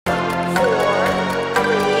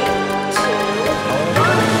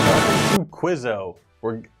Quizzo.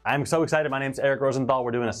 I'm so excited. My name's Eric Rosenthal. We're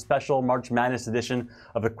doing a special March Madness edition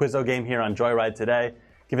of the Quizzo game here on Joyride today,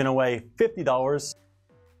 giving away $50.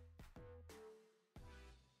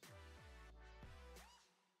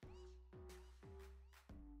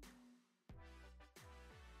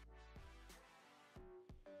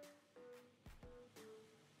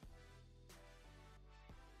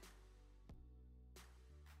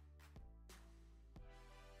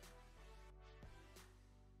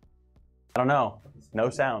 I don't know. No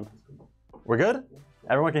sound. We're good?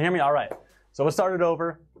 Everyone can hear me? All right. So let's start it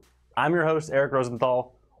over. I'm your host, Eric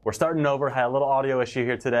Rosenthal. We're starting over. Had a little audio issue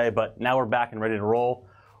here today, but now we're back and ready to roll.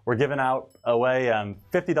 We're giving away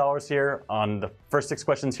 $50 here on the first 6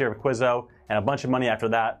 questions here of Quizzo and a bunch of money after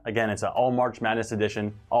that. Again, it's an all March Madness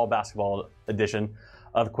edition, all basketball edition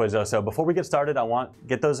of Quizzo. So before we get started,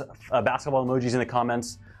 get those basketball emojis in the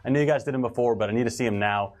comments. I knew you guys did them before, but I need to see them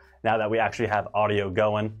now that we actually have audio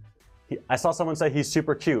going. I saw someone say he's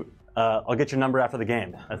super cute. I'll get your number after the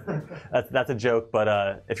game. That's a joke,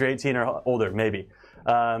 but if you're 18 or older, maybe.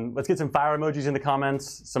 Let's get some fire emojis in the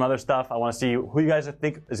comments, some other stuff. I want to see who you guys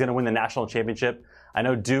think is going to win the national championship. I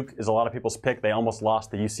know Duke is a lot of people's pick. They almost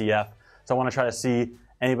lost to UCF. So I want to try to see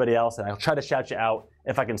anybody else, and I'll try to shout you out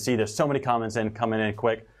if I can see. There's so many comments coming in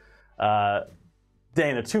quick. Dang,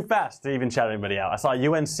 they're too fast to even shout anybody out. I saw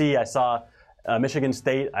UNC. I saw Michigan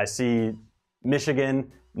State. I see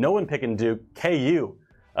Michigan. No one picking Duke. KU.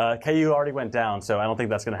 KU already went down, so I don't think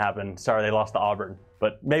that's going to happen. Sorry, they lost to Auburn,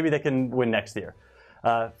 but maybe they can win next year.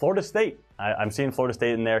 Florida State. I'm seeing Florida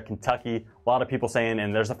State in there. Kentucky. A lot of people saying,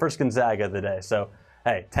 and there's the first Gonzaga of the day. So,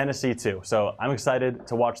 hey, Tennessee too. So I'm excited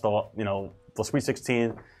to watch the Sweet 16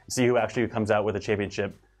 and see who actually comes out with a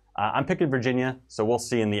championship. I'm picking Virginia, so we'll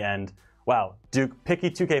see in the end. Wow, Duke.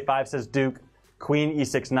 Picky2K5 says Duke. Queen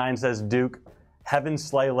E69 says Duke. Heaven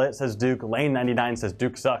Slay Lit says Duke. Lane 99 says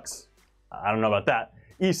Duke sucks. I don't know about that.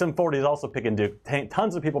 E740 is also picking Duke.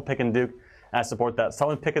 Tons of people picking Duke. And I support that.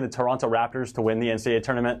 Someone picking the Toronto Raptors to win the NCAA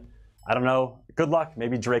tournament. I don't know. Good luck.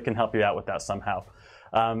 Maybe Drake can help you out with that somehow.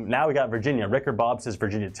 Now we got Virginia. Ricker Bob says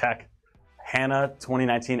Virginia Tech. Hannah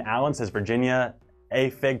 2019 Allen says Virginia.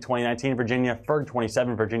 A-Fig 2019 Virginia. Ferg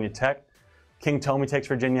 27 Virginia Tech. King Tommy takes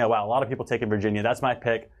Virginia. Wow, a lot of people taking Virginia. That's my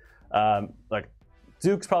pick.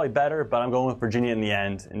 Duke's probably better, but I'm going with Virginia in the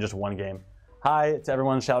end in just one game. Hi to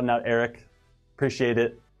everyone shouting out Eric. Appreciate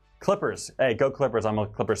it. Clippers. Hey, go Clippers. I'm a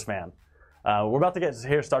Clippers fan. We're about to get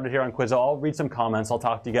started here on Quizzo. I'll read some comments. I'll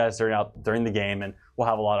talk to you guys during the game, and we'll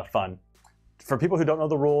have a lot of fun. For people who don't know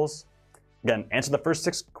the rules, again, answer the first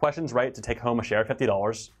 6 questions right to take home a share of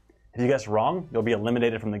 $50. If you guess wrong, you'll be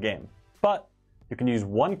eliminated from the game. But you can use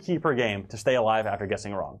 1 key per game to stay alive after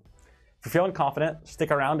guessing wrong. If you're feeling confident, stick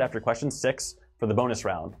around after question 6 for the bonus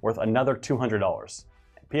round, worth another $200.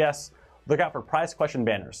 P.S. Look out for prize question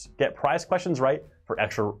banners. Get prize questions right for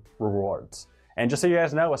extra rewards. And just so you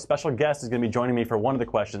guys know, a special guest is going to be joining me for one of the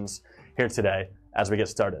questions here today as we get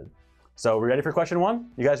started. So we ready for question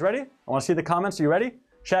 1? You guys ready? I want to see the comments. Are you ready?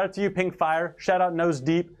 Shout out to you, Pink Fire. Shout out Nose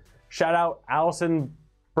Deep. Shout out Allison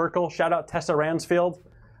Burkle. Shout out Tessa Ransfield.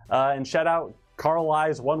 And shout out Carl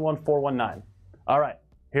Eyes 11419. All right,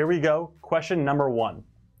 here we go. Question number 1.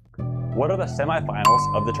 What are the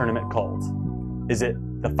semifinals of the tournament called? Is it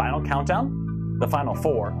the Final Countdown, the Final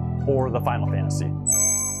Four, or the Final Fantasy?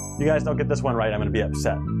 You guys don't get this one right, I'm going to be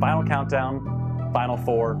upset. Final Countdown, Final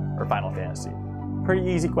Four, or Final Fantasy? Pretty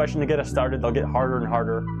easy question to get us started. They'll get harder and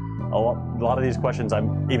harder. A lot of these questions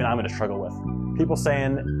I'm going to struggle with. People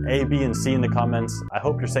saying A, B, and C in the comments. I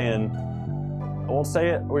hope you're saying, I won't say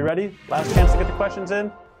it. Are we ready? Last chance to get the questions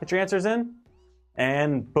in. Get your answers in.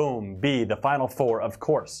 And boom, B, the Final Four, of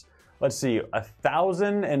course. Let's see,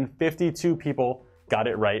 1,052 people got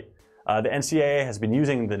it right. The NCAA has been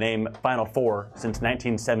using the name Final Four since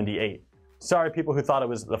 1978. Sorry, people who thought it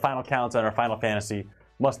was the Final Countdown or Final Fantasy.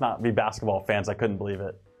 Must not be basketball fans. I couldn't believe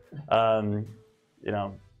it.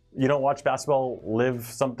 You don't watch basketball, live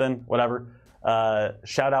something, whatever.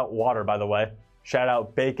 Shout out Water, by the way. Shout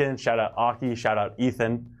out Bacon. Shout out Aki. Shout out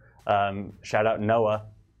Ethan. Shout out Noah.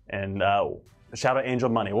 And shout out Angel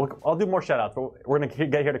Money. I'll do more shout outs, but we're going to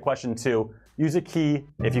get here to question 2. Use a key.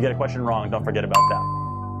 If you get a question wrong, don't forget about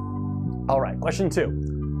that. All right, question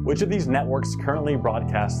 2. Which of these networks currently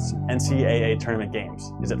broadcasts NCAA tournament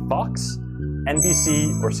games? Is it Fox,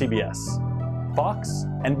 NBC, or CBS? Fox,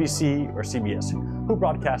 NBC, or CBS? Who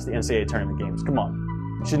broadcasts the NCAA tournament games? Come on,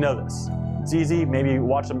 you should know this. It's easy. Maybe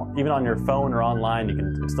watch them even on your phone or online.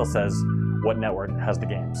 It still says what network has the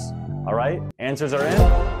games. All right, answers are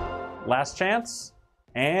in. Last chance,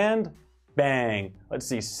 and bang. Let's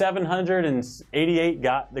see, 788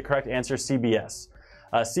 got the correct answer, CBS.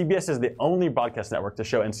 CBS is the only broadcast network to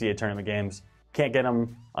show NCAA tournament games. Can't get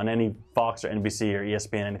them on any Fox or NBC or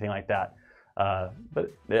ESPN, anything like that.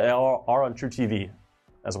 But they are on True TV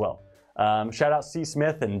as well. Shout out C.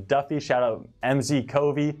 Smith and Duffy. Shout out MZ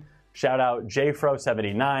Covey. Shout out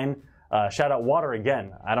JFro79. Shout out Water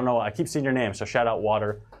again. I don't know. I keep seeing your name, so shout out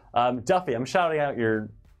Water. Duffy, I'm shouting out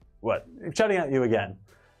shouting out you again.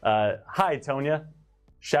 Hi, Tonya.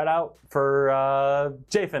 Shout out for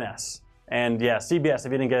JFNS. And yeah, CBS,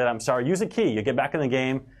 if you didn't get it, I'm sorry. Use a key. You get back in the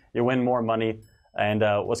game. You win more money. And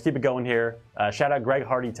let's keep it going here. Shout out Greg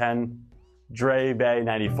Hardy 10, Dre Bay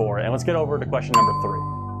 94. And let's get over to question number 3.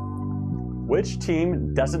 Which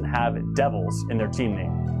team doesn't have Devils in their team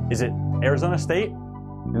name? Is it Arizona State,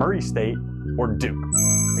 Murray State, or Duke?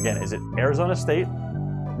 Again, is it Arizona State,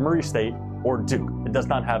 Murray State, or Duke? It does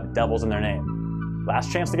not have Devils in their name.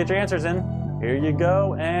 Last chance to get your answers in. Here you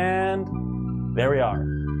go, and there we are.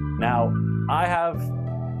 Now, I have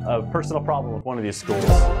a personal problem with one of these schools,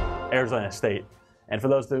 Arizona State. And for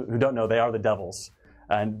those who don't know, they are the Devils.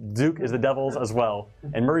 And Duke is the Devils as well.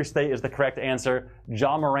 And Murray State is the correct answer.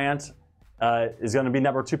 John Morant is going to be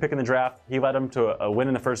number 2 pick in the draft. He led them to a win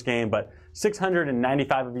in the first game, but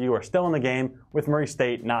 695 of you are still in the game with Murray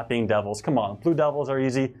State not being Devils. Come on, Blue Devils are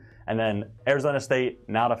easy. And then Arizona State,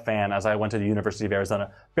 not a fan, as I went to the University of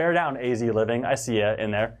Arizona. Bear down, AZ Living. I see you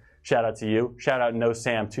in there. Shout out to you. Shout out No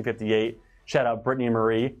Sam 258. Shout out Brittany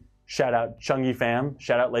Marie. Shout out Chungy Fam.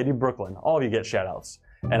 Shout out Lady Brooklyn. All of you get shout outs.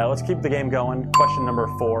 And let's keep the game going. Question number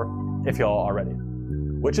 4, if y'all are ready.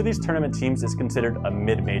 Which of these tournament teams is considered a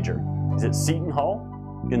mid-major? Is it Seton Hall,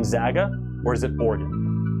 Gonzaga, or is it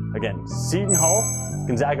Oregon? Again, Seton Hall,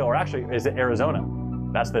 Gonzaga, or actually, is it Arizona?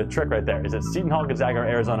 That's the trick right there. Is it Seton Hall, Gonzaga, or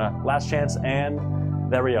Arizona? Last chance,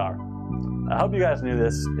 and there we are. I hope you guys knew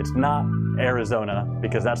this. It's not Arizona,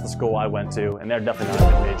 because that's the school I went to, and they're definitely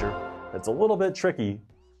not a mid-major. It's a little bit tricky,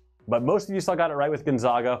 but most of you still got it right with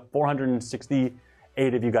Gonzaga.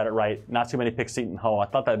 468 of you got it right. Not too many picked Seton Hall. I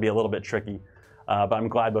thought that'd be a little bit tricky, but I'm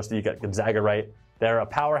glad most of you got Gonzaga right. They're a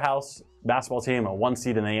powerhouse basketball team, a 1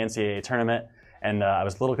 seed in the NCAA tournament, and I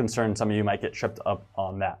was a little concerned some of you might get tripped up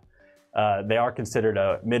on that. They are considered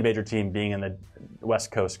a mid-major team being in the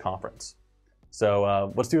West Coast Conference.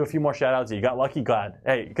 So let's do a few more shout-outs. You got lucky, glad.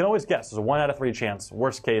 Hey, you can always guess. There's a 1 out of 3 chance.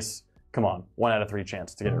 Worst case, come on, 1 out of 3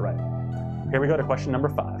 chance to get it right. Here we go to question number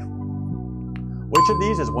 5. Which of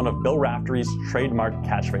these is one of Bill Raftery's trademark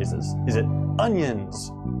catchphrases? Is it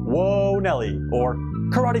onions, whoa Nelly, or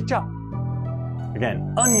karate chop?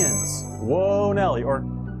 Again, onions, whoa Nelly, or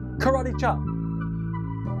karate chop.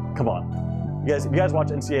 Come on. If you guys watch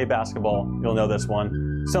NCAA basketball, you'll know this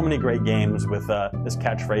one. So many great games with this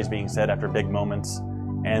catchphrase being said after big moments.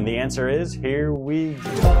 And the answer is, here we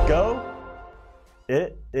go.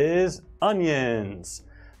 It is onions.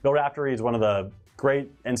 Bill Raftery is one of the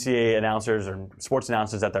great NCAA announcers or sports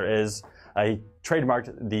announcers that there is. He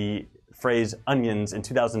trademarked the phrase onions in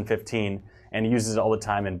 2015, and he uses it all the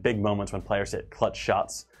time in big moments when players hit clutch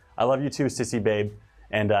shots. I love you too, Sissy Babe.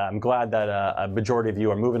 And I'm glad that a majority of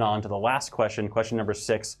you are moving on to the last question, question number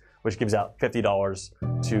 6, which gives out $50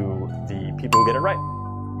 to the people who get it right.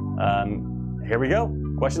 Here we go.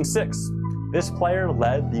 Question 6. This player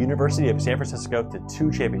led the University of San Francisco to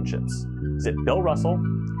 2 championships. Is it Bill Russell,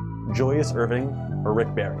 Julius Erving, or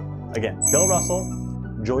Rick Barry? Again, Bill Russell,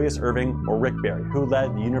 Julius Erving, or Rick Barry, who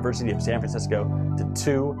led the University of San Francisco to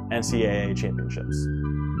 2 NCAA championships.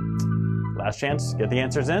 Last chance, get the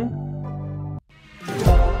answers in.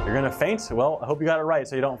 You're gonna faint? Well, I hope you got it right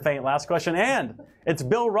so you don't faint. Last question, and it's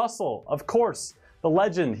Bill Russell, of course, the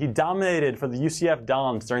legend. He dominated for the UCF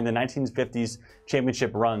Dons during the 1950s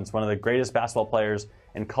championship runs, one of the greatest basketball players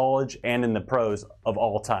in college and in the pros of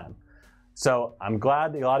all time. So I'm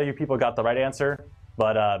glad a lot of you people got the right answer,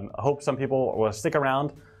 but I hope some people will stick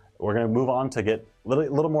around. We're gonna move on to get a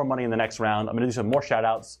little more money in the next round. I'm gonna do some more shout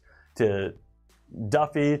outs to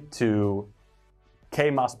Duffy, to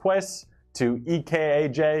K. Maspues, to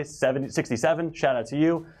EKAJ67, shout out to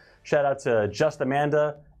you. Shout out to Just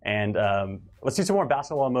Amanda, and let's do some more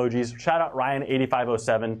basketball emojis. Shout out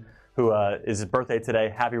Ryan8507, who is his birthday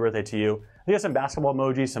today. Happy birthday to you. We got some basketball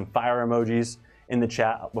emojis, some fire emojis in the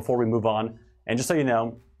chat before we move on. And just so you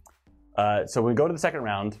know, so when we go to the second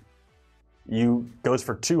round, goes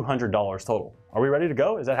for $200 total. Are we ready to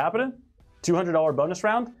go? Is that happening? $200 bonus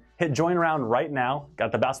round? Hit join round right now.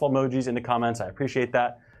 Got the basketball emojis in the comments. I appreciate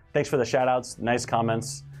that. Thanks for the shout outs. Nice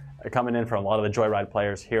comments coming in from a lot of the Joyride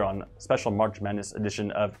players here on special March Madness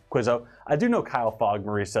edition of Quizzo. I do know Kyle Fogg,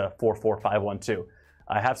 Marisa44512.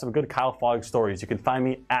 I have some good Kyle Fogg stories. You can find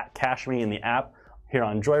me at CashMe in the app here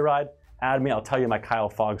on Joyride. Add me. I'll tell you my Kyle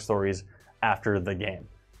Fogg stories after the game.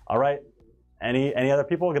 All right. Any other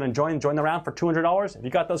people going to join the round for $200? If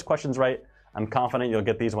you got those questions right, I'm confident you'll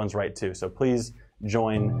get these ones right too. So please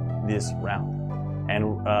join this round.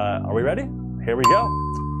 And are we ready? Here we go.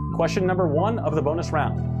 Question number 1 of the bonus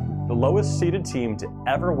round. The lowest seeded team to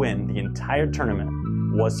ever win the entire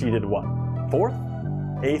tournament was seeded what? 4th,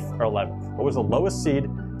 8th, or 11th? What was the lowest seed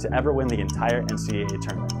to ever win the entire NCAA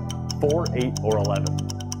tournament? 4, 8, or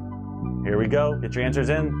 11? Here we go. Get your answers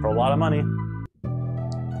in for a lot of money.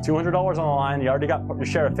 $200 on the line. You already got your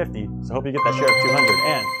share of 50, so hope you get that share of 200.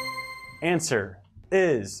 And answer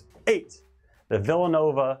is 8. The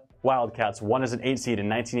Villanova Wildcats won as an 8 seed in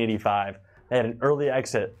 1985. They had an early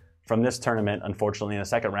exit from this tournament, unfortunately, in the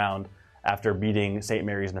second round after beating St.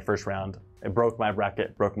 Mary's in the first round. It broke my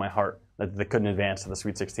bracket, broke my heart that they couldn't advance to the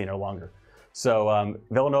Sweet 16 or longer. So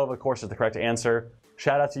Villanova, of course, is the correct answer.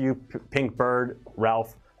 Shout out to you, Pink Bird,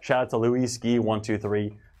 Ralph. Shout out to Louis Ski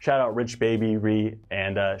 123. Shout out Rich Baby Ree,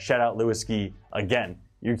 and shout out Louis Ski again.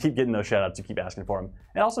 You keep getting those shout outs, you keep asking for them.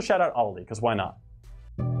 And also shout out Ollie, because why not?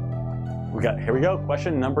 Here we go,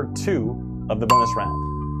 question number 2 of the bonus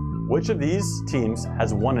round. Which of these teams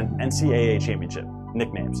has won an NCAA championship?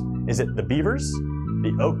 Nicknames. Is it the Beavers,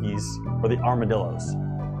 the Okies, or the Armadillos?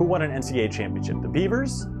 Who won an NCAA championship? The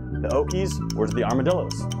Beavers, the Okies, or is it the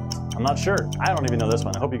Armadillos? I'm not sure. I don't even know this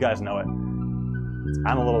one. I hope you guys know it.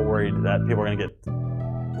 I'm a little worried that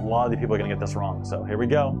a lot of the people are going to get this wrong. So here we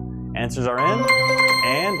go. Answers are in.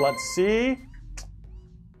 And let's see.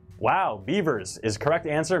 Wow, Beavers is correct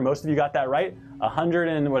answer. Most of you got that right.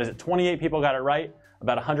 28 people got it right.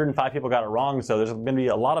 About 105 people got it wrong. So there's going to be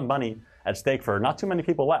a lot of money at stake for not too many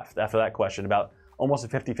people left after that question. About almost a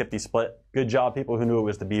 50-50 split. Good job, people who knew it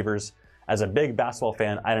was the Beavers. As a big basketball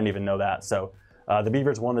fan, I didn't even know that. So the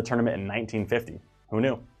Beavers won the tournament in 1950. Who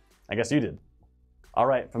knew? I guess you did. All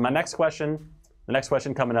right, for my next question, the next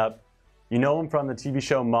question coming up, you know him from the TV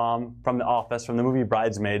show Mom, from The Office, from the movie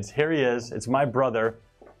Bridesmaids. Here he is. It's my brother,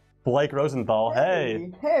 Blake Rosenthal.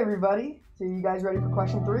 Hey. Hey, everybody. So you guys ready for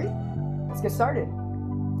question 3? Let's get started.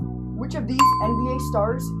 Which of these NBA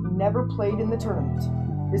stars never played in the tournament?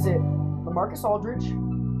 Is it LaMarcus Aldridge,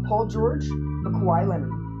 Paul George, or Kawhi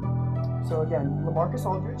Leonard? So again, LaMarcus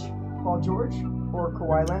Aldridge, Paul George, or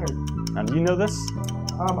Kawhi Leonard? Do you know this?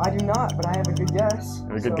 I do not, but I have a good guess.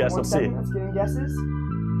 A good guess. Let's see. Let's get in guesses.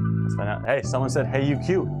 Let's find out. Hey, someone said, hey, you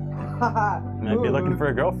cute. You might be looking for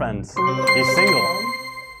a girlfriend. He's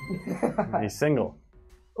single. He's single.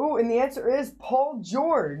 Ooh, and the answer is Paul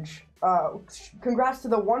George. Congrats to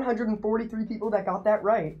the 143 people that got that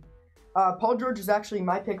right. Paul George is actually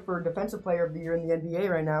my pick for Defensive Player of the Year in the NBA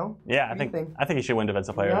right now. Yeah, I think he should win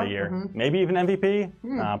Defensive Player of the Year. Maybe even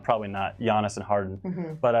MVP? Probably not. Giannis and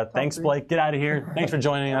Harden. But thanks, Blake. Get out of here. Thanks for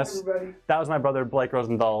joining us. Everybody. That was my brother, Blake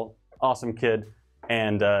Rosenthal. Awesome kid.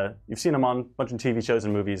 And you've seen him on a bunch of TV shows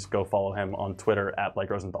and movies. Go follow him on Twitter at Blake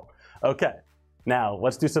Rosenthal. Okay, now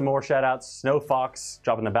let's do some more shout outs. Snow Fox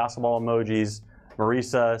dropping the basketball emojis.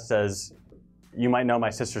 Marisa says, you might know my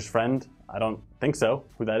sister's friend. I don't think so,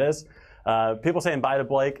 who that is. People saying bye to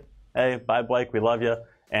Blake. Hey, bye Blake, we love you.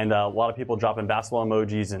 And a lot of people dropping basketball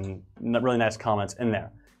emojis and really nice comments in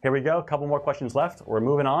there. Here we go, a couple more questions left. We're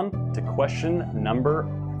moving on to question number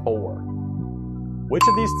 4. Which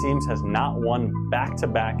of these teams has not won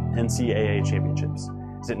back-to-back NCAA championships?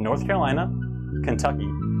 Is it North Carolina, Kentucky,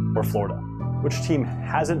 or Florida? Which team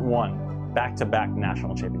hasn't won back-to-back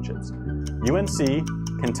national championships? UNC,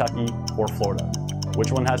 Kentucky, or Florida?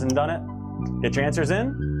 Which one hasn't done it? Get your answers in.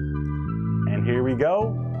 And here we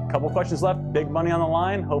go. Couple questions left. Big money on the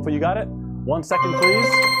line. Hopefully you got it. 1 second, please.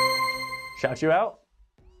 Shout you out.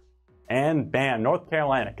 And bam, North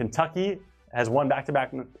Carolina. Kentucky has won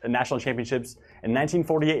back-to-back national championships in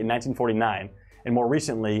 1948 and 1949. And more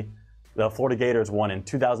recently, the Florida Gators won in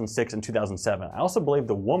 2006 and 2007. I also believe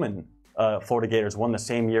the women Florida Gators won the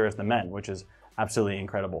same year as the men, which is absolutely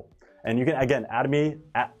incredible. And you can, again, add me,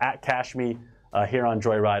 at Cash Me here on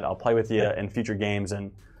Joyride. I'll play with you in future games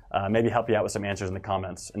and maybe help you out with some answers in the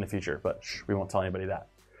comments in the future, but we won't tell anybody that.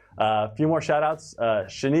 A few more shout outs.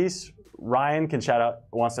 Shanice Ryan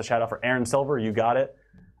wants to shout out for Aaron Silver. You got it.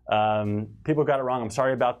 People got it wrong. I'm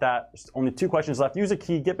sorry about that. There's only 2 questions left. Use a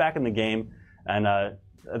key, get back in the game, and I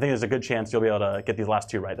think there's a good chance you'll be able to get these last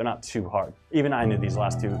 2 right. They're not too hard. Even I knew these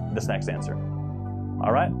last 2, this next answer.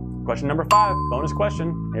 All right, question number 5, bonus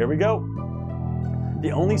question. Here we go.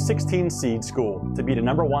 The only 16 seed school to beat a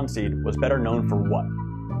number 1 seed was better known for what?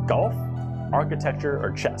 Golf, architecture,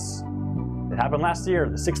 or chess? It happened last year.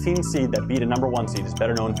 The 16 seed that beat a number 1 seed is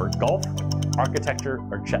better known for golf, architecture,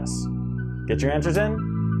 or chess. Get your answers in.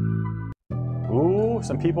 Ooh,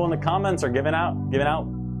 some people in the comments are giving out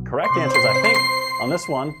correct answers, I think, on this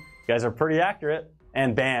one. You guys are pretty accurate.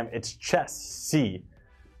 And bam, it's chess C.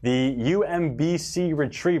 The UMBC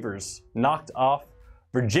Retrievers knocked off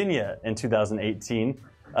Virginia in 2018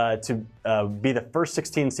 to be the first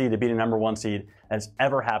 16 seed to beat a #1 seed that's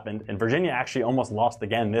ever happened. And Virginia actually almost lost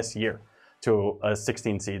again this year to a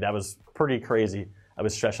 16 seed. That was pretty crazy. I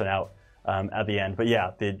was stressing out at the end. But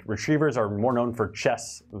yeah, the Retrievers are more known for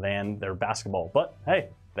chess than their basketball. But hey,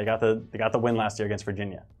 they got the win last year against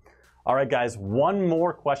Virginia. All right, guys, one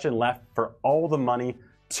more question left for all the money.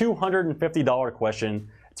 $250 question.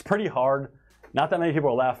 It's pretty hard. Not that many people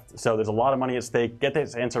are left, so there's a lot of money at stake. Get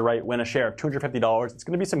this answer right, win a share of $250. It's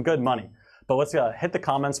going to be some good money. But let's hit the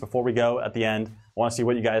comments before we go at the end. I want to see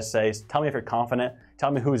what you guys say. Tell me if you're confident. Tell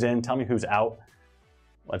me who's in. Tell me who's out.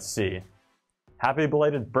 Let's see. Happy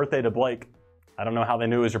belated birthday to Blake. I don't know how they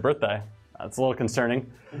knew it was your birthday. That's a little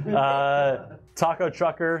concerning. Taco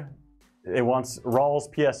Trucker. It wants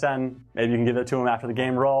Rawls PSN. Maybe you can give it to him after the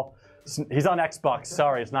game, Rawl. He's on Xbox.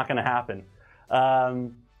 Sorry, it's not going to happen.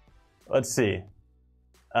 Let's see.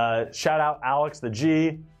 Shout out Alex the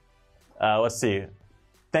G. Let's see.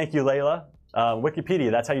 Thank you, Layla.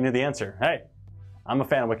 Wikipedia, that's how you knew the answer. Hey, I'm a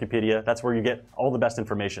fan of Wikipedia. That's where you get all the best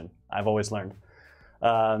information, I've always learned.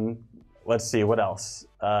 Let's see, what else?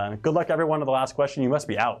 Good luck, everyone, to the last question. You must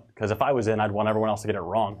be out, because if I was in, I'd want everyone else to get it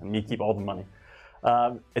wrong, and me keep all the money.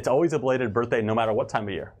 It's always a belated birthday, no matter what time of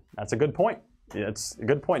year. That's a good point. It's a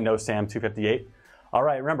good point, No Sam 258. All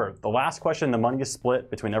right, remember, the last question, the money is split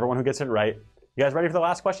between everyone who gets it right. You guys ready for the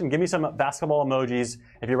last question? Give me some basketball emojis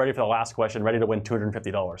if you're ready for the last question, ready to win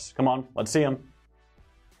 $250. Come on, let's see them.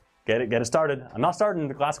 Get it started. I'm not starting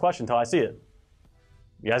the last question until I see it.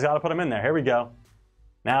 You guys got to put them in there. Here we go.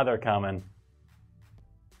 Now they're coming.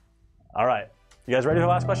 All right, you guys ready for the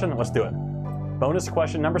last question? Let's do it. Bonus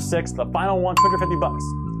question number 6, the final one,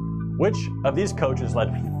 $250. Which of these coaches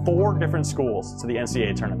led 4 different schools to the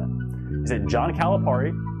NCAA tournament? Is it John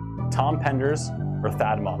Calipari, Tom Penders, or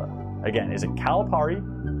Thad Matta? Again, is it Calipari,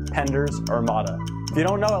 Penders, or Matta? If you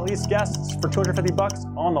don't know, at least guess for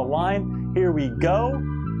 $250 on the line. Here we go.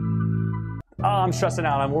 Oh, I'm stressing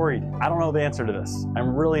out. I'm worried. I don't know the answer to this.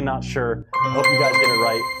 I'm really not sure. I hope you guys get it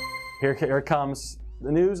right. Here it comes.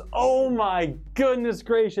 The news. Oh my goodness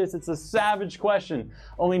gracious. It's a savage question.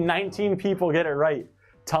 Only 19 people get it right.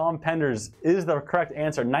 Tom Penders is the correct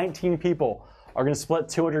answer. 19 people are going to split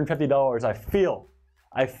 $250.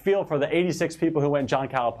 I feel for the 86 people who went John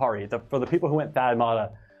Calipari, for the people who went Thad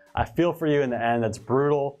Matta. I feel for you in the end. That's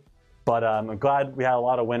brutal, but I'm glad we had a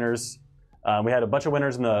lot of winners. We had a bunch of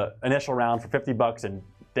winners in the initial round for $50, and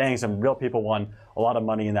dang, some real people won a lot of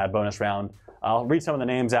money in that bonus round. I'll read some of the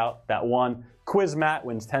names out that won. Quiz Matt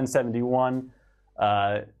wins $1071.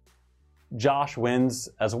 Josh wins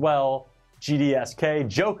as well. GDSK,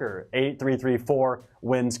 Joker, 8334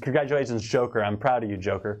 wins. Congratulations, Joker. I'm proud of you,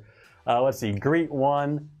 Joker. Let's see. Greet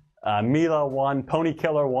won. Mila won. Pony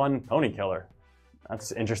Killer won. Pony Killer.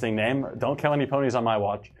 That's an interesting name. Don't kill any ponies on my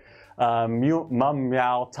watch. Mum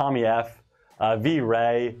Meow, Tommy F, V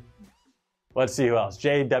Ray. Let's see who else.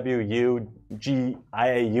 JWU,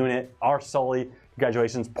 GIA Unit, R Sully.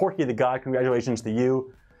 Congratulations. Porky the God. Congratulations to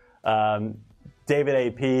you. David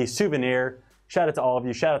AP, Souvenir. Shout out to all of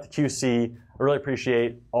you. Shout out to QC. I really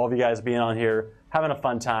appreciate all of you guys being on here, having a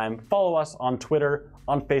fun time. Follow us on Twitter,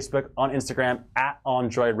 on Facebook, on Instagram,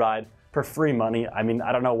 @OnJoyride for free money. I mean,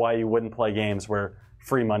 I don't know why you wouldn't play games where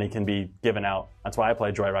free money can be given out. That's why I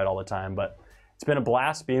play Joyride all the time. But it's been a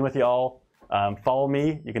blast being with you all. Follow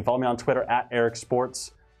me. You can follow me on Twitter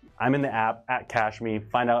 @EricSports. I'm in the app @CashMe.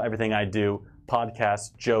 Find out everything I do.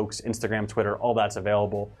 Podcasts, jokes, Instagram, Twitter, all that's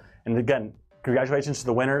available. And again, congratulations to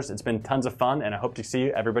the winners. It's been tons of fun, and I hope to see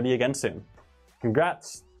everybody again soon.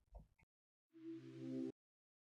 Congrats.